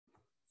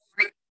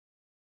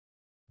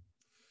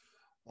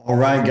All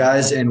right,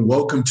 guys, and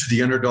welcome to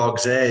the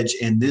Underdog's Edge.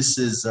 And this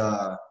is,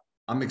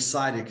 I'm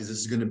excited because this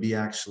is going to be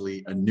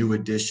actually a new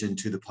addition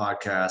to the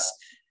podcast.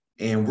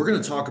 And we're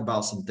going to talk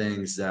about some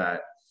things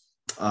that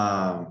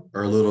are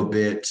a little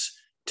bit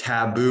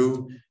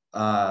taboo,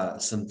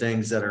 some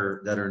things that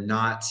are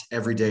not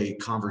everyday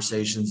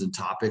conversations and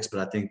topics, but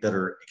I think that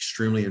are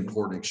extremely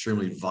important,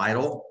 extremely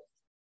vital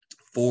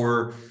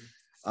for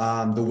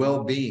the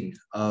well-being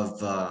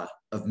of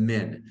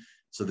men.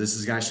 So this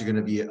is actually going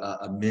to be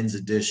a men's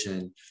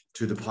edition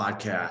to the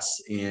podcast,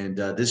 and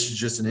this is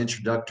just an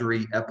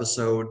introductory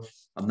episode.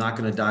 I'm not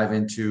going to dive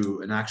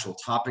into an actual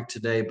topic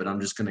today, but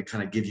I'm just going to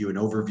kind of give you an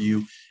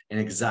overview and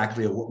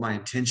exactly what my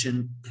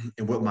intention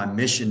and what my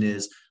mission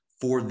is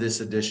for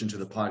this addition to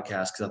the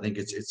podcast, because I think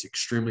it's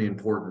extremely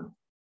important.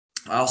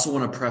 I also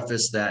want to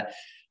preface that,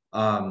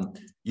 I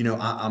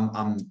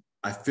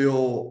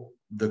feel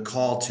the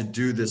call to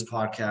do this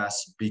podcast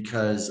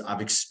because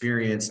I've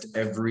experienced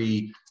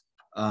every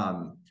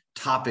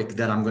topic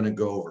that I'm going to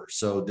go over.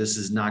 So this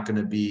is not going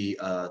to be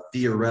a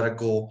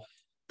theoretical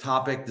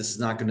topic. This is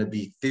not going to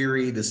be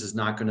theory. This is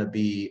not going to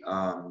be,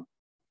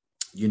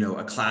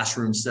 a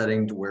classroom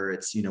setting to where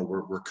it's,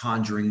 we're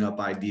conjuring up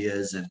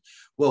ideas and,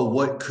 well,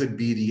 what could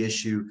be the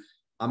issue?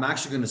 I'm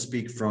actually going to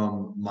speak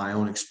from my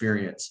own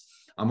experience.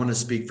 I'm going to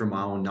speak from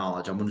my own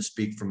knowledge. I'm going to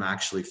speak from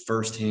actually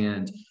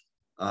firsthand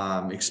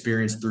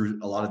experience through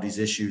a lot of these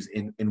issues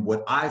and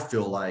what I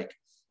feel like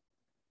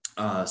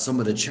some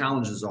of the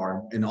challenges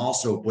are and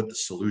also what the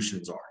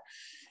solutions are.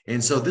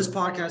 And so this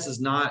podcast is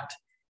not,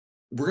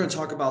 we're going to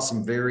talk about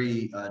some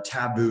very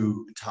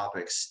taboo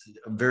topics,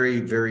 very,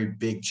 very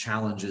big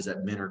challenges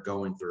that men are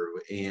going through.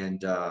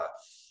 And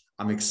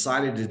I'm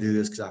excited to do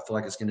this because I feel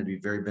like it's going to be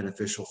very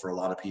beneficial for a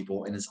lot of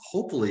people. And it's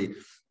hopefully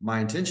my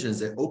intention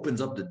is it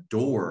opens up the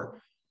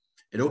door.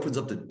 It opens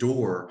up the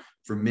door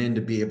for men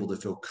to be able to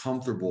feel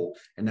comfortable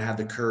and to have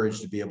the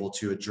courage to be able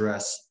to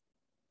address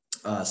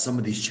some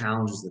of these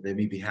challenges that they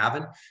may be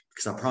having,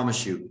 because I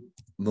promise you,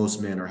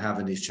 most men are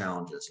having these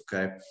challenges.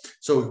 Okay.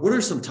 So what are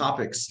some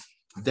topics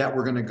that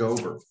we're going to go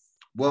over?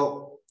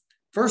 Well,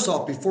 first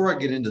off, before I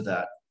get into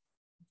that,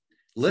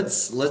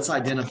 let's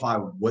identify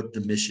what the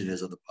mission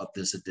is of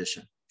this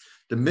edition.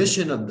 The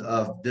mission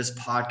of this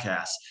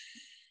podcast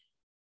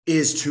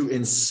is to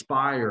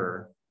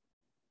inspire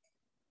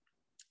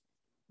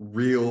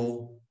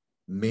real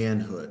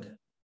manhood.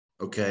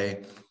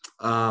 Okay.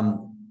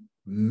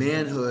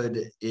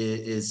 Manhood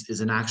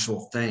is an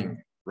actual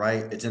thing,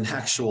 right? It's an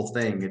actual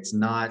thing. It's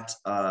not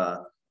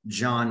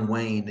John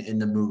Wayne in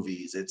the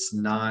movies. It's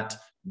not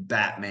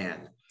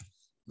Batman,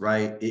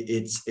 right?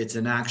 It's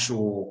an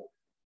actual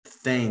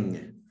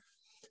thing.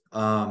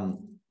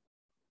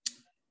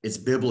 It's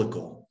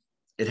biblical.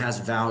 It has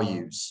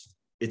values.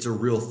 It's a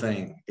real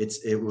thing.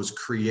 It was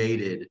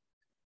created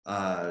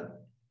and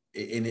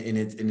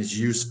it's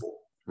useful,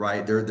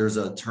 right? There's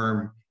a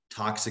term,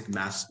 toxic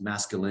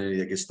masculinity,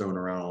 that gets thrown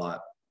around a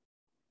lot.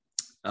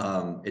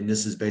 And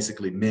this is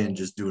basically men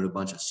just doing a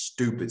bunch of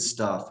stupid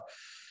stuff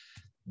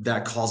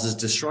that causes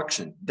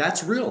destruction.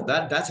 That's real.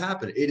 That's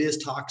happened. It is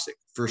toxic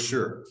for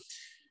sure.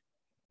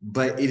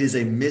 But it is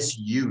a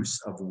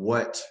misuse of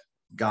what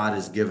God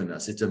has given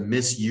us. It's a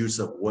misuse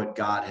of what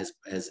God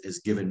has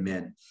given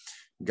men.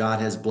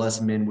 God has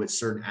blessed men with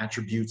certain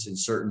attributes and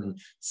certain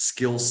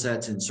skill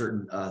sets and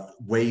certain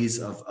ways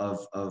of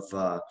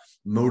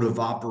mode of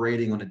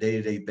operating on a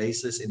day-to-day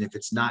basis. And if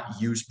it's not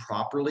used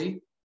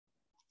properly,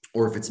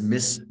 or if it's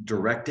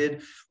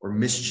misdirected or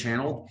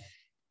mischanneled,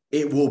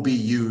 it will be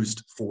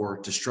used for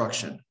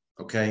destruction.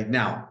 Okay.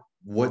 Now,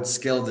 what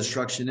scale of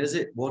destruction is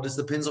it? Well, it just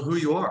depends on who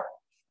you are.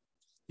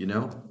 You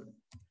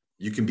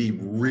can be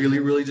really,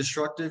 really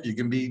destructive. You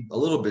can be a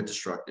little bit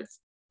destructive.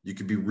 You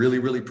can be really,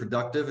 really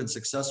productive and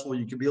successful.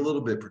 You can be a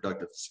little bit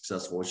productive and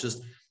successful. It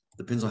just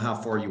depends on how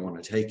far you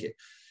want to take it.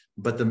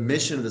 But the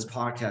mission of this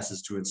podcast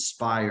is to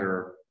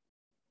inspire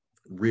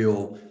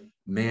real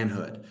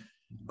manhood.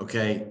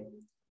 Okay.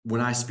 When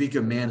I speak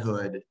of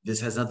manhood, this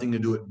has nothing to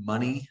do with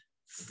money,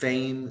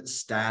 fame,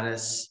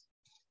 status,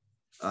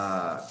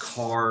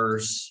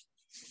 cars,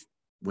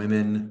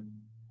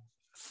 women,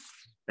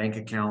 bank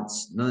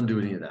accounts, nothing to do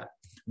with any of that.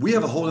 We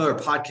have a whole other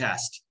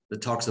podcast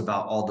that talks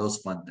about all those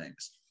fun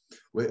things.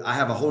 I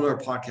have a whole other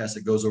podcast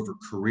that goes over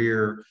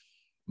career,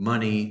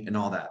 money, and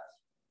all that.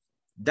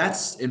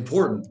 That's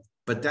important,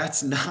 but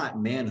that's not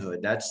manhood.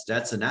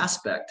 That's an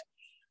aspect.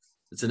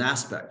 It's an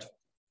aspect,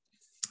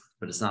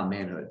 but it's not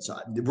manhood. So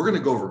we're going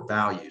to go over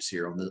values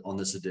here on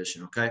this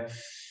edition. Okay.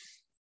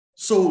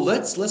 So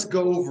let's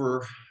go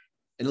over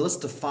and let's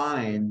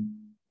define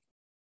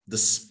the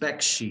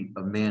spec sheet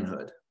of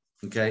manhood.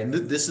 Okay. And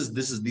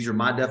these are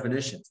my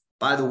definitions.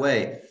 By the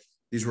way,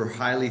 these were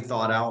highly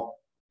thought out,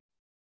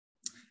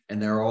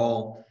 and they're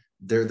all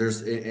there.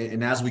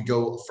 And as we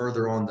go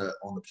further on the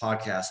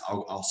podcast,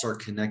 I'll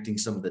start connecting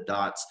some of the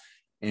dots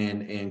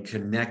and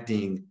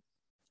connecting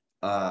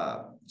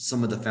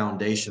some of the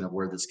foundation of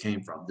where this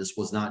came from. This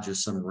was not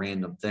just some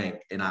random thing.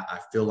 And I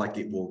feel like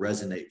it will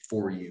resonate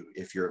for you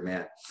if you're a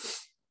man.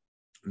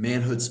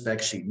 Manhood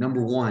spec sheet.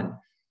 Number one,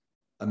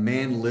 a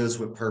man lives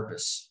with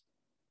purpose.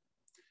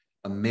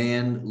 A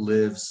man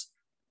lives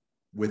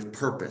with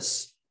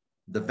purpose.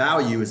 The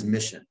value is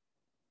mission.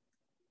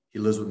 He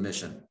lives with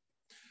mission.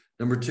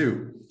 Number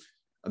 2,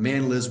 a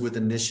man lives with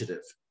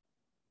initiative.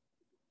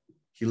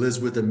 He lives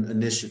with an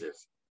initiative.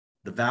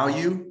 The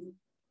value,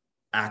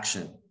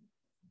 action.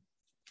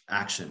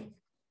 Action.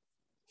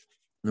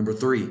 Number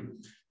 3,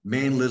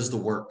 man lives to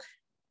work.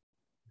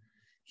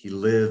 He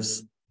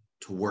lives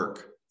to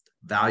work.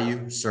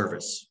 Value,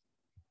 service.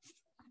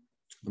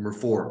 Number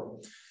 4,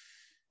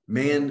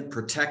 man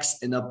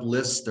protects and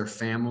uplifts their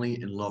family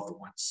and loved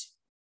ones.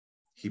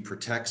 He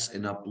protects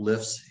and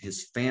uplifts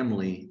his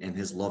family and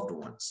his loved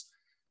ones.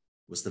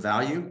 What's the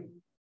value?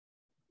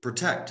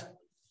 Protect.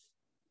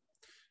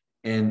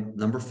 And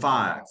number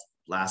 5,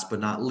 last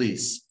but not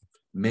least,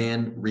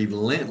 man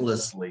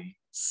relentlessly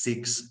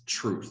seeks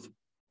truth.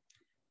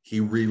 He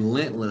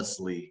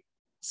relentlessly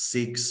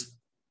seeks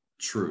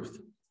truth.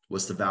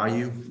 What's the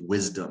value?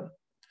 Wisdom.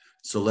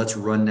 So let's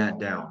run that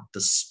down.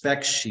 The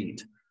spec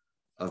sheet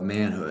of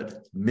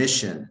manhood: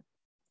 mission,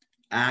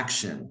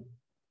 action,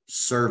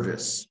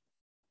 service,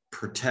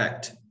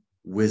 protect,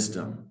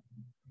 wisdom.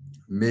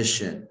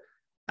 Mission,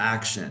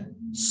 action,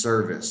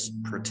 service,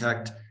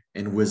 protect,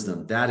 and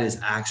wisdom. That is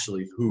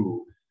actually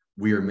who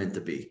we are meant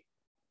to be.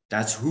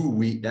 That's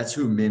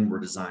who men were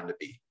designed to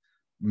be.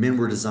 Men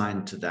were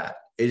designed to that.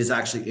 It is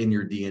actually in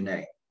your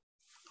DNA,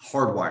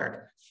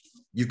 hardwired.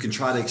 You can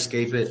try to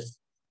escape it.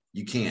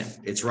 You can't.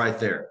 It's right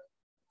there.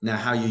 Now,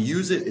 how you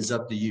use it is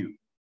up to you.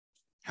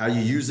 How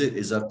you use it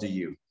is up to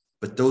you.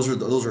 But those are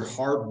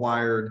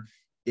hardwired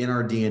in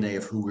our DNA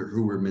of who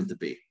we're meant to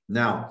be.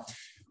 Now,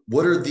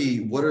 what's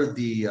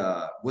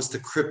the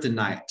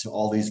kryptonite to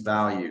all these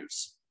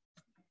values?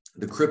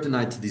 The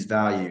kryptonite to these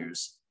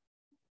values.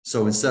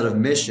 So instead of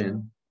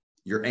mission,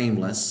 you're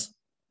aimless,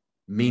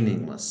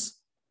 meaningless.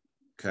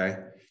 Okay.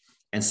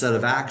 Instead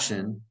of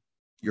action,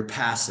 you're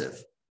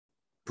passive.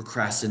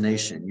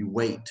 Procrastination. You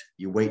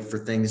wait for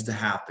things to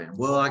happen.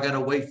 Well, I got to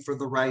wait for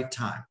the right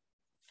time.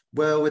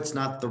 Well, it's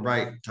not the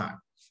right time.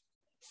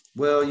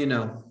 Well,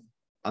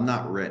 I'm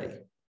not ready.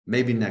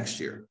 Maybe next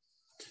year.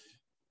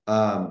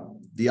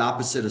 The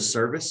opposite of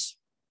service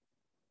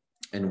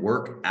and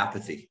work,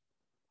 apathy.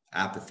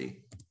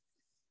 Apathy.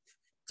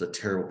 It's a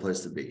terrible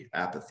place to be.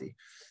 Apathy.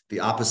 The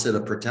opposite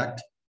of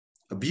protect,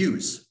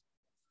 abuse.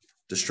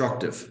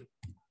 Destructive.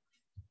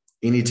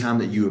 Anytime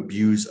that you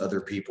abuse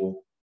other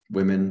people,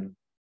 women,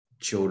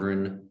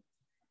 children,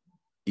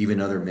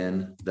 even other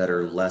men that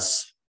are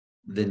less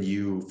than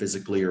you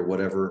physically or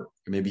whatever,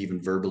 maybe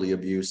even verbally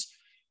abuse,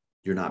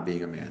 you're not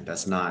being a man.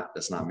 That's not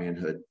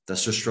manhood.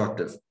 That's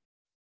destructive.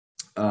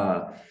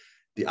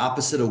 The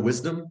opposite of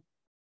wisdom,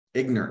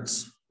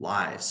 ignorance,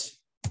 lies.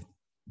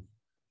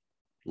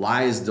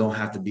 Lies don't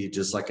have to be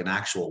just like an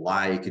actual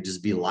lie. It could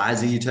just be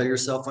lies that you tell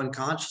yourself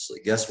unconsciously.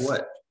 Guess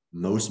what?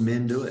 Most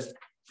men do it.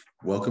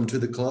 Welcome to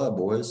the club,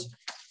 boys.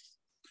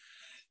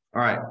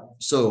 All right.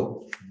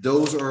 So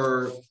those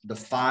are the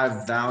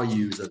 5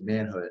 values of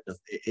manhood.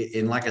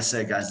 And like I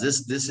said, guys,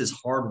 this is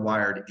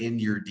hardwired in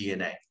your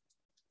DNA.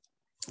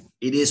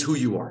 It is who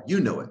you are.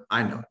 You know it.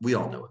 I know it. We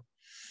all know it.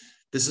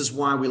 This is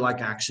why we like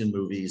action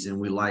movies and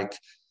we like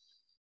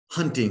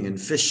hunting and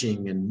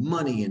fishing and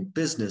money and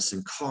business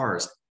and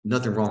cars.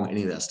 Nothing wrong with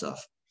any of that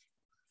stuff.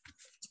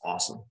 It's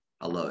awesome.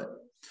 I love it.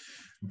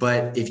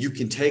 But if you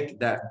can take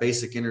that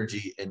basic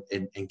energy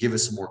and give it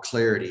some more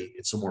clarity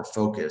and some more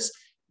focus,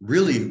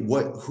 really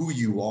who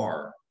you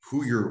are,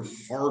 who you're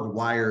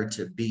hardwired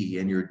to be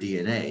in your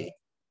DNA,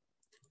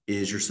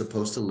 is you're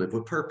supposed to live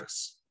with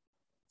purpose.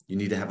 You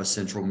need to have a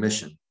central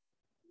mission.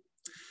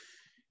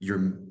 You're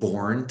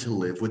born to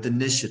live with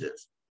initiative.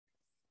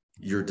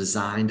 You're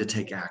designed to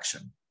take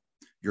action.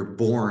 You're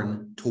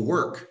born to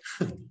work.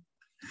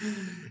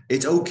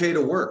 It's okay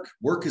to work.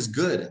 Work is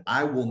good.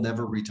 I will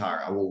never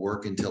retire. I will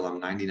work until I'm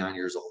 99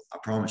 years old. I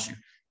promise you.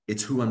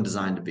 It's who I'm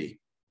designed to be.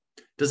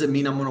 Does it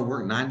mean I'm going to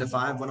work 9 to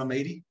 5 when I'm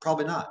 80?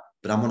 Probably not.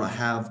 But I'm going to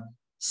have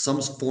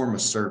some form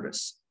of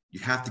service.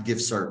 You have to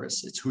give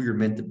service. It's who you're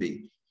meant to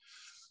be.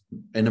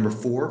 And number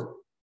 4,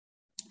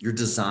 you're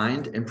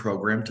designed and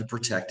programmed to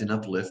protect and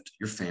uplift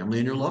your family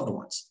and your loved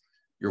ones,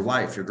 your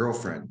wife, your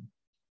girlfriend,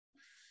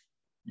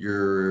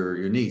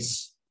 your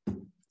niece,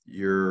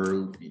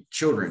 your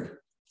children,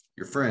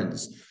 your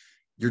friends.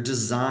 You're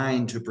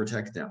designed to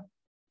protect them.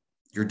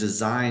 You're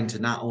designed to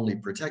not only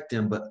protect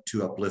them, but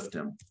to uplift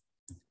them.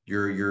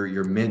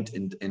 You're meant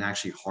and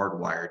actually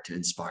hardwired to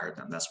inspire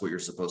them. That's what you're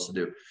supposed to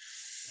do.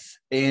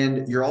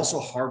 And you're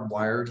also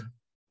hardwired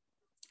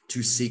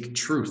to seek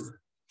truth.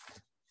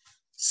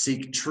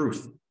 Seek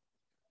truth.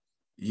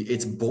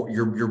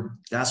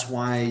 That's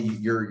why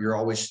you're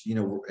always,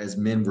 as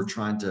men, we're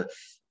trying to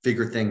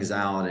figure things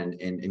out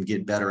and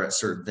get better at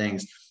certain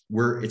things.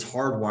 It's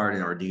hardwired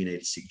in our DNA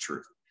to seek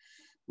truth.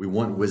 We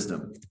want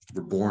wisdom.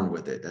 We're born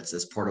with it.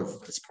 That's part of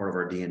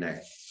our DNA.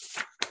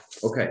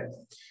 Okay.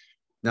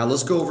 Now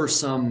let's go over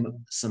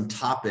some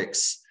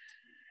topics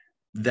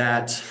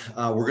that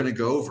we're going to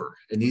go over.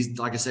 And these,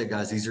 like I said,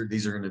 guys, these are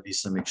going to be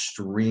some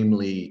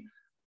extremely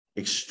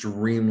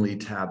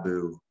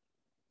taboo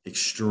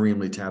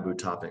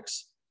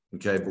topics.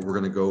 Okay. But we're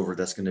going to go over,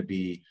 that's going to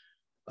be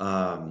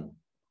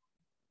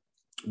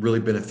really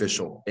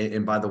beneficial.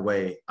 And by the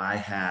way, I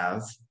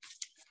have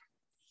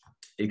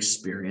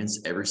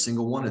experienced every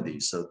single one of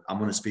these. So I'm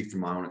going to speak from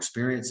my own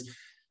experience.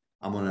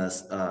 I'm going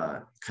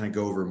to kind of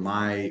go over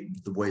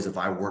the ways that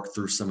I work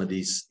through some of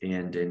these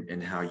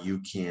and how you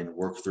can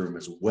work through them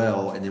as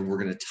well. And then we're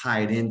going to tie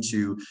it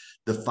into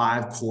the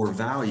 5 core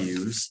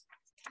values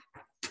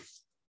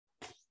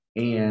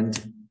and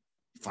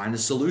find a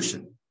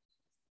solution.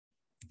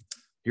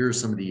 Here are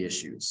some of the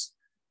issues.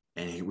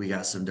 And we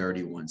got some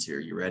dirty ones here.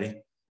 You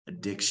ready?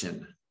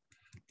 Addiction.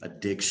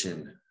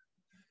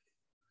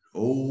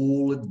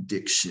 Old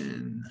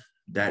addiction.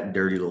 That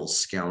dirty little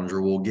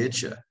scoundrel will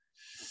get you.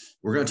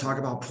 We're going to talk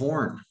about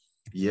porn.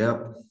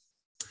 Yep.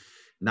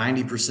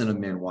 90% of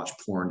men watch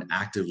porn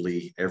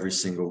actively every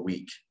single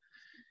week.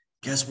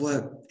 Guess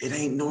what? It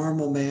ain't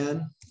normal,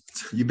 man.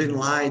 You've been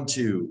lied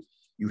to.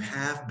 You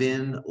have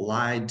been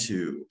lied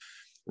to.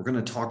 We're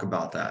going to talk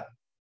about that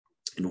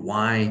and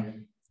why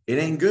it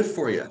ain't good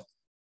for you.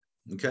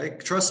 Okay.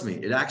 Trust me.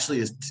 It actually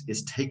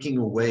is taking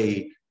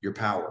away your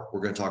power.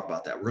 We're going to talk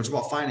about that. We're going to talk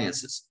about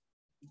finances.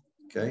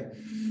 Okay.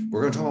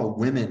 We're going to talk about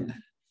women,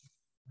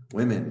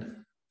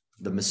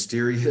 the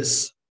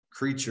mysterious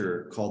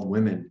creature called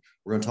women.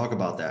 We're going to talk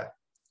about that.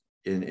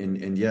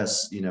 And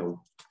yes, you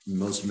know,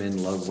 most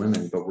men love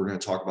women, but we're going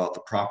to talk about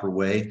the proper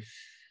way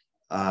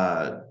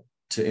to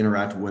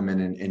interact with women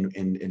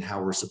and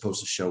how we're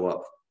supposed to show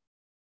up.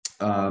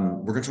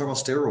 We're going to talk about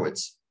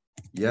steroids.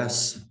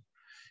 Yes.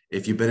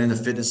 If you've been in the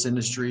fitness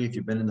industry, if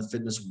you've been in the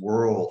fitness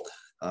world,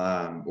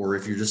 or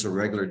if you're just a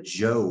regular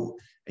Joe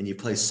and you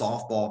play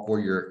softball for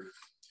your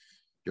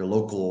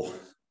local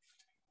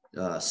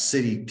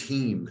city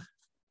team,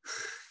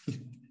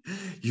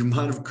 you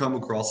might have come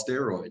across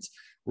steroids.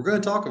 We're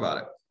going to talk about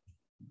it.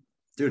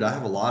 Dude, I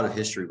have a lot of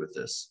history with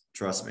this.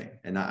 Trust me.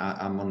 And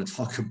I'm going to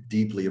talk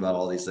deeply about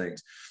all these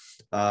things.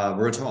 We're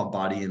going to talk about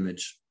body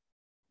image.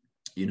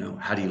 You know,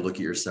 how do you look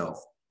at yourself?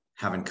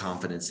 Having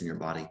confidence in your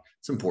body.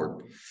 It's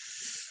important.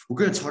 We're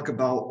going to talk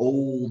about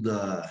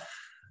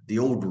the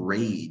old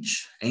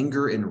rage,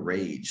 anger and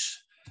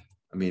rage.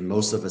 I mean,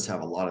 most of us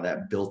have a lot of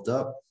that built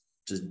up,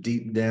 just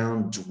deep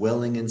down,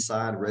 dwelling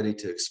inside, ready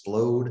to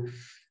explode.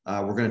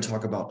 We're going to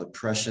talk about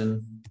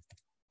depression,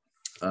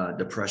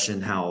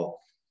 how,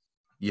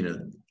 you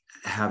know,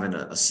 having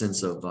a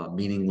sense of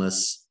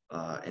meaningless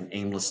and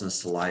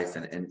aimlessness to life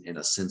and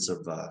a sense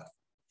of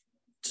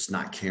just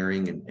not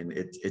caring. And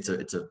it's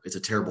a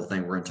terrible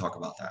thing. We're going to talk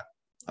about that.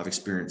 I've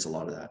experienced a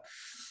lot of that.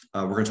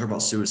 We're going to talk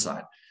about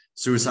suicide.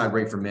 Suicide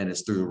rate for men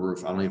is through the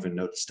roof. I don't even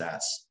know the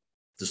stats.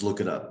 Just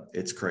look it up.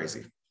 It's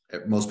crazy.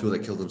 Most people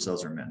that kill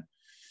themselves are men.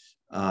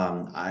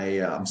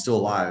 I'm still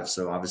alive,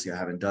 so obviously I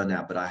haven't done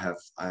that, but I have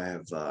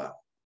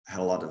had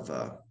a lot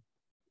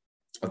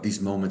of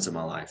these moments in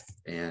my life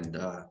and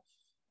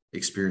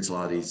experienced a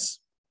lot of these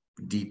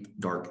deep,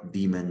 dark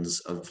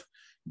demons of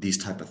these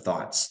type of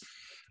thoughts.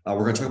 We're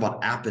going to talk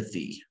about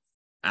apathy,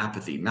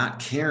 not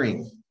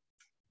caring,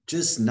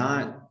 just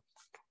not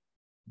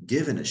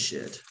giving a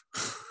shit.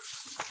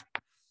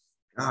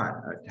 God,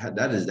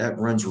 that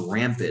runs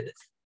rampant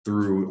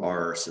through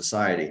our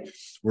society.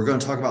 We're going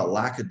to talk about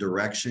lack of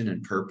direction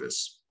and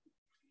purpose.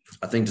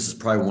 I think this is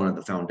probably one of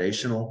the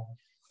foundational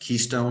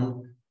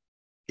keystone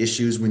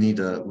issues we need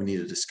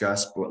to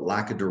discuss, but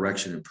lack of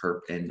direction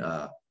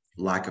and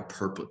lack of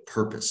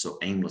purpose. So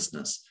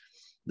aimlessness.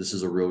 This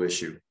is a real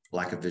issue.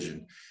 Lack of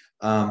vision.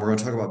 We're going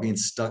to talk about being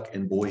stuck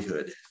in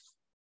boyhood,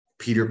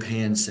 Peter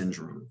Pan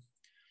syndrome.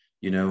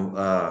 You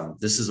know,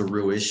 this is a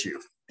real issue.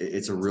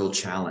 It's a real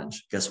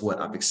challenge. Guess what?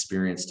 I've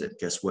experienced it.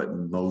 Guess what?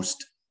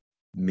 Most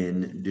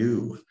men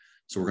do.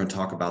 So we're going to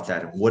talk about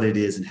that and what it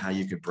is and how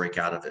you can break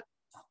out of it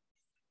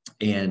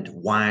and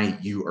why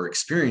you are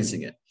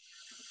experiencing it.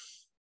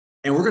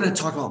 And we're going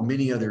to talk about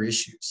many other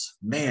issues.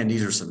 Man,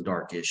 these are some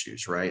dark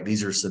issues, right?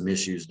 These are some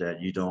issues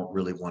that you don't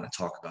really want to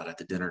talk about at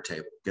the dinner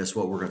table. Guess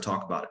what? We're going to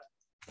talk about it.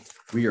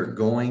 We are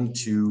going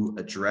to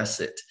address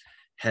it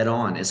head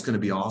on. It's going to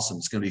be awesome.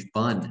 It's going to be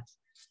fun.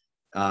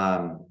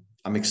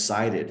 I'm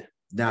excited.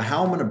 Now,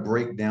 how I'm going to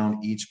break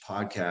down each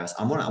podcast,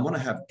 I'm going to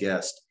have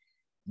guests,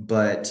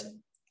 but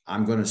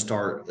I'm going to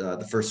start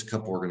the first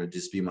couple are going to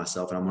just be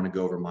myself, and I'm going to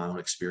go over my own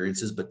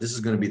experiences, but this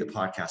is going to be the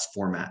podcast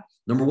format.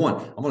 Number one,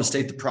 I'm going to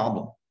state the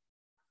problem.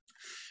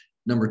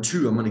 Number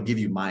two, I'm going to give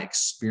you my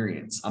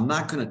experience. I'm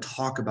not going to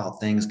talk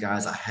about things,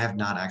 guys, I have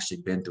not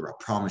actually been through. I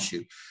promise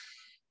you,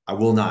 I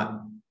will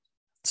not.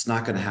 It's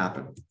not going to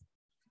happen.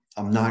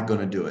 I'm not going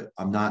to do it.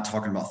 I'm not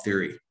talking about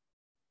theory.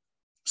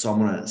 So I'm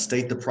going to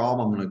state the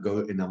problem. I'm going to go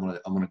and I'm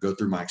going to go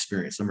through my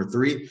experience. Number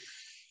three,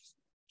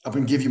 I'm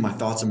going to give you my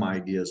thoughts and my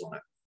ideas on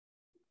it.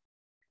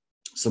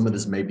 Some of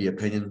this may be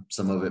opinion.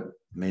 Some of it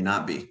may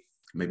not be. It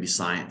may be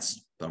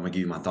science, but I'm going to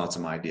give you my thoughts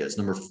and my ideas.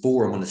 Number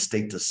four, I'm going to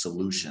state the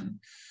solution.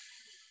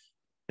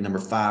 And number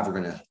five, we're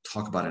going to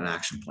talk about an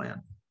action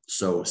plan.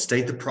 So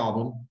state the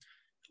problem.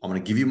 I'm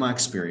going to give you my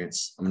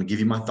experience. I'm going to give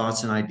you my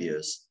thoughts and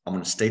ideas. I'm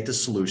going to state the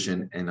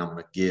solution, and I'm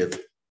going to give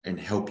and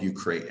help you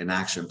create an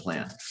action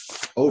plan.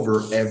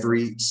 over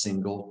every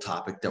single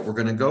topic that we're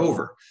going to go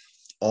over,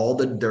 all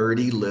the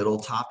dirty little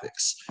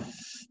topics.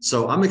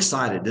 So I'm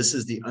excited. This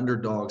is the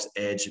Underdog's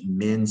Edge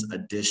Men's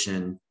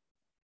Edition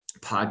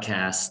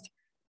podcast.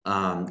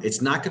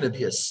 It's not going to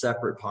be a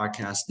separate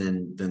podcast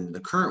than the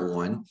current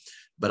one,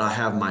 but I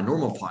have my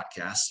normal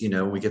podcast. You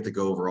know, we get to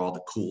go over all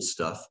the cool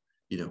stuff,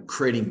 you know,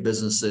 creating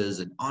businesses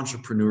and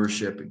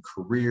entrepreneurship and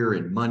career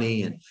and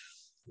money and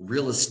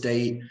real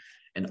estate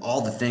and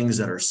all the things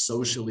that are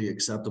socially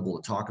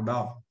acceptable to talk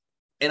about.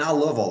 And I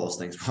love all those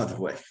things, by the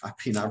way. I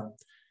mean, I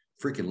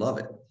freaking love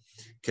it.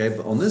 Okay.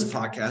 But on this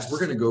podcast, we're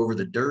going to go over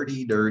the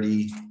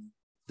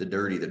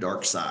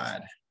dark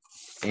side.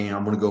 And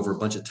I'm going to go over a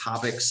bunch of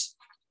topics,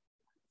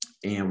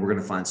 and we're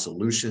going to find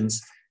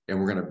solutions, and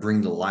we're going to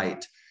bring to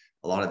light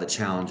a lot of the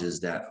challenges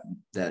that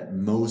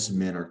most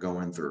men are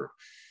going through.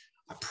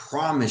 I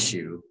promise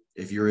you,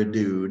 if you're a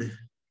dude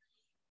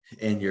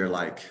and you're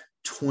like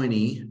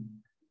 20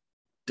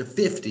 to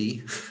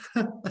 50,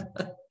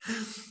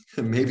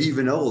 maybe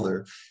even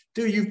older,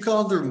 dude, you've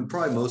gone through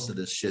probably most of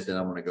this shit that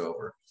I'm going to go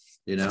over.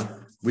 You know,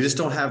 we just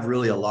don't have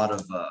really a lot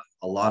of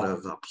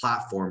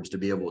platforms to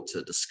be able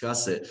to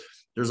discuss it.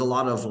 There's a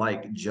lot of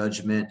like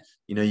judgment.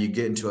 You know, you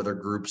get into other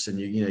groups and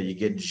you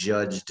get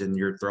judged and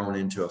you're thrown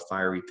into a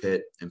fiery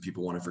pit and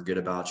people want to forget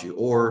about you.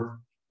 Or,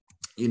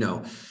 you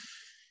know,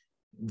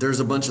 there's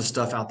a bunch of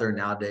stuff out there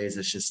nowadays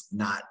that's just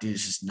not, dude,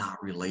 it's just not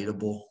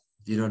relatable.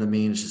 You know what I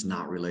mean? It's just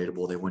not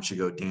relatable. They want you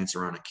to go dance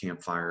around a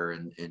campfire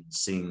and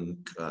sing,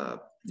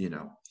 you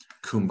know,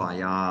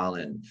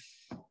 Kumbaya and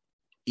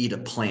eat a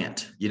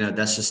plant. You know,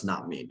 that's just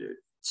not me, dude.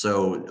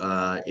 So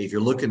if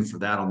you're looking for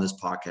that on this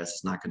podcast,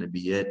 it's not going to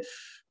be it.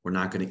 We're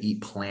not going to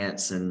eat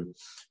plants and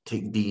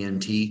take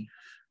DMT.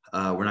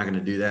 We're not going to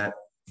do that.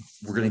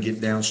 We're going to get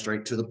down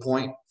straight to the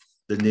point,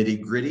 the nitty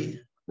gritty.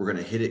 We're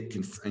going to hit it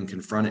and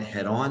confront it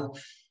head on.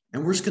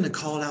 And we're just going to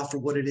call it out for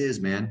what it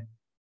is, man.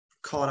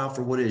 Call it out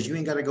for what it is. You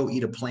ain't got to go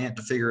eat a plant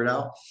to figure it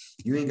out.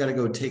 You ain't got to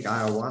go take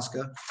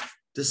ayahuasca.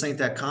 This ain't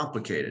that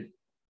complicated.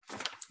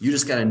 You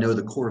just got to know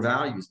the core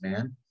values,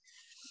 man.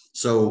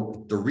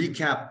 So the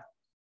recap,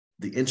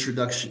 the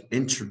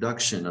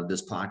introduction of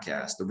this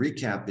podcast, the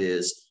recap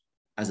is,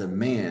 as a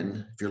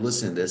man, if you're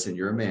listening to this and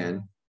you're a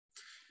man,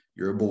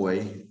 you're a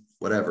boy,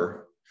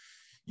 whatever,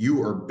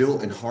 you are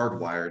built and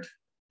hardwired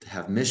to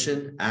have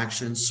mission,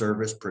 action,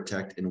 service,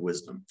 protect, and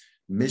wisdom.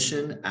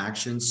 Mission,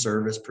 action,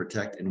 service,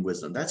 protect, and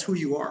wisdom. That's who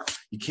you are.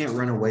 You can't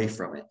run away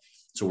from it.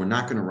 So we're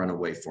not going to run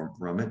away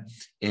from it.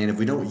 And if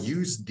we don't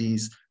use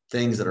these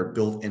things that are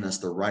built in us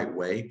the right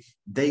way,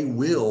 they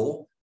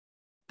will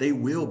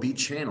be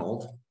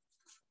channeled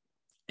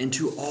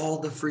into all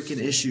the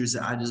freaking issues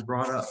that I just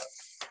brought up.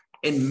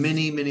 And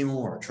many, many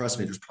more. Trust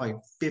me, there's probably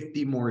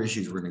 50 more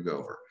issues we're going to go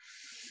over.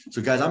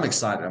 So guys, I'm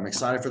excited. I'm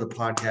excited for the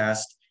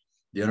podcast,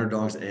 the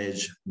Underdog's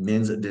Edge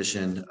Men's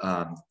Edition.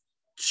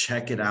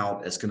 Check it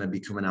out. It's going to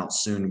be coming out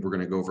soon. We're going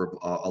to go over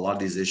a lot of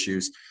these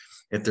issues.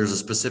 If there's a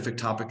specific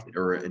topic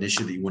or an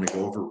issue that you want to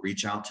go over,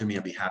 reach out to me.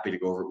 I'll be happy to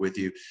go over it with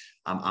you.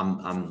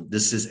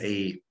 This is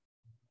a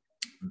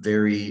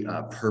very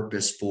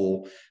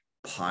purposeful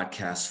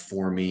podcast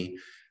for me.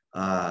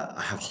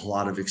 I have a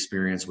lot of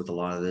experience with a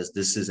lot of this.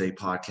 This is a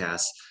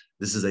podcast.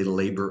 This is a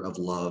labor of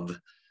love.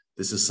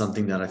 This is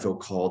something that I feel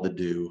called to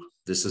do.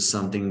 This is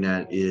something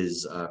that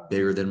is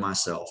bigger than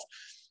myself.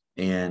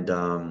 And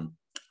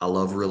I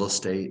love real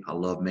estate. I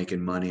love making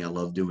money. I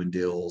love doing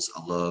deals.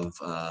 I love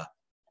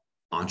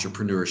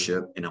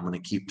entrepreneurship, and I'm going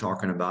to keep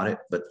talking about it.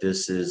 But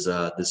this is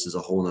a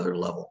whole nother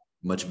level,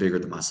 much bigger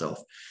than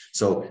myself.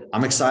 So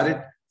I'm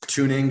excited.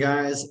 Tune in,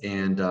 guys,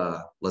 and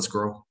let's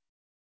grow.